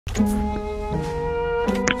I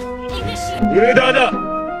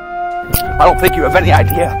don't think you have any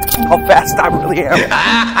idea how fast I really am.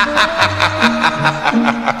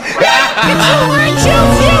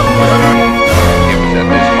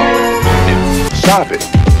 Stop it.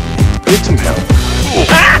 Get some help.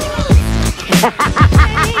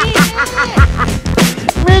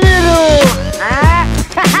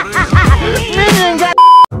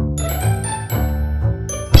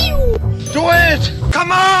 Do it!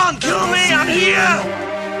 Come on, kill me, I'm here!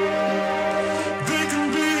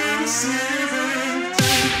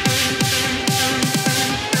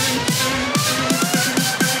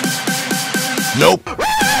 Nope.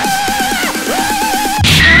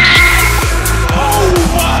 Oh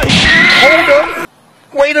my! Hold up!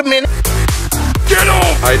 Wait a minute! Get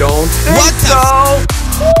off! I don't. What the?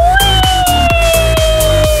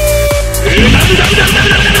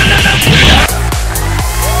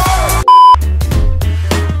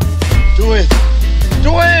 Do it!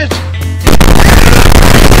 Do it!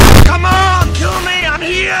 Come on! Kill me! I'm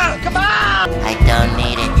here! Come on! I don't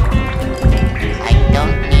need it. I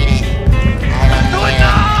don't need it. I don't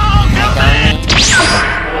need it.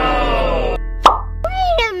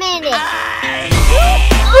 Wait a minute.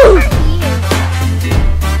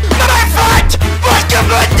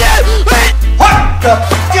 What the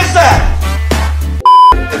fuck is that?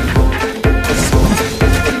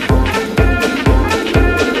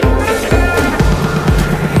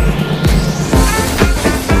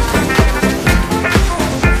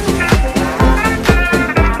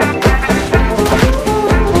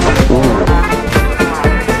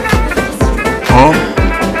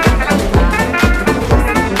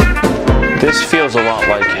 This feels a lot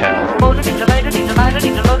like hell.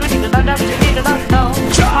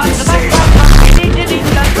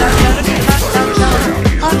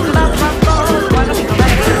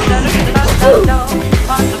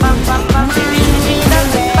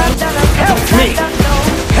 Help me!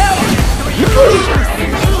 Help!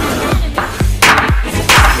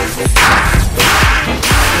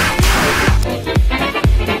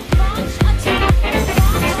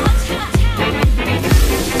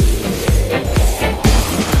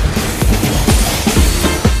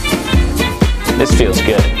 This feels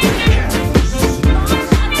good.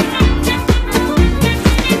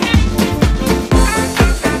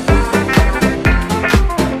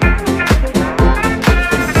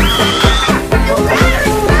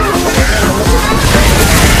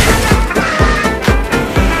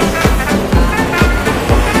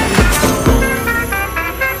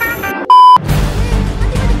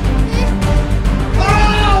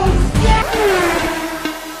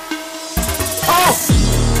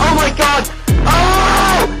 Oh my god!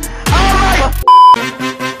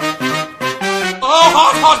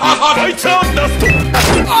 I tell nothing!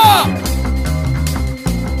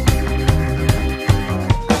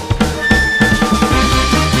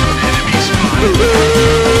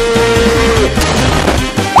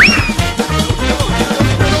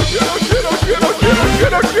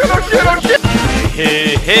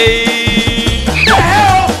 Hey, hey! The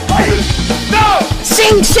hell? No!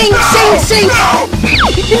 Sing, sing, sing, sing! No!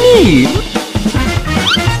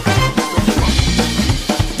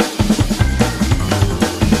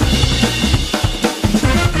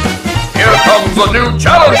 Here comes a new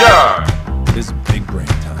challenger. This is big brain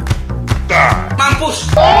time. Kankus!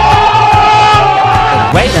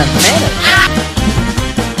 Wait a minute.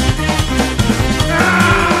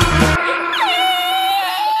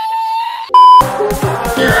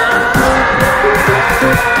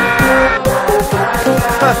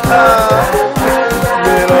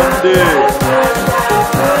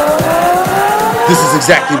 This is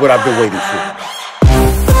exactly what I've been waiting for.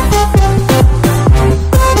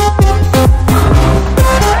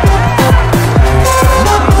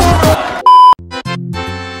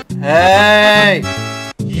 Hey!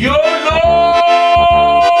 YOLO!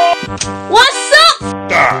 What's up?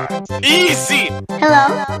 Easy! Hello?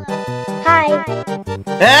 Hi.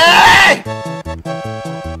 Hey!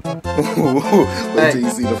 That's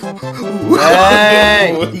easy to.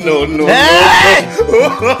 Hey! No. Hey!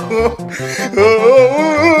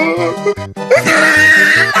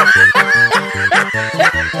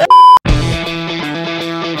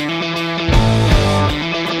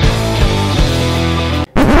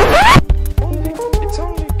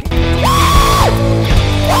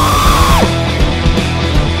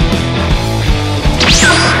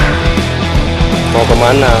 Mau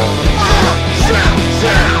kemana?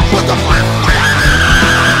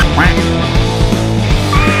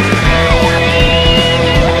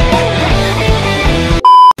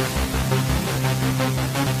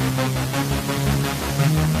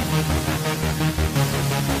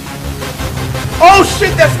 Oh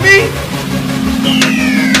shit, that's me!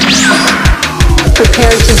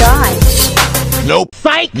 Prepare to die. Nope.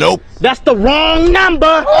 Psych! Nope. That's the wrong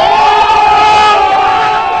number!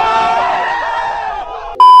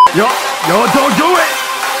 Yo, don't do it!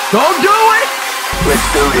 Don't do it! Let's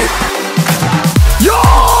do this. Yo!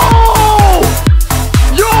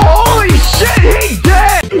 Yo, holy shit, he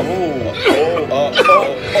dead!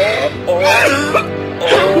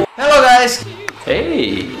 Hello guys!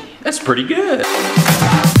 Hey, that's pretty good.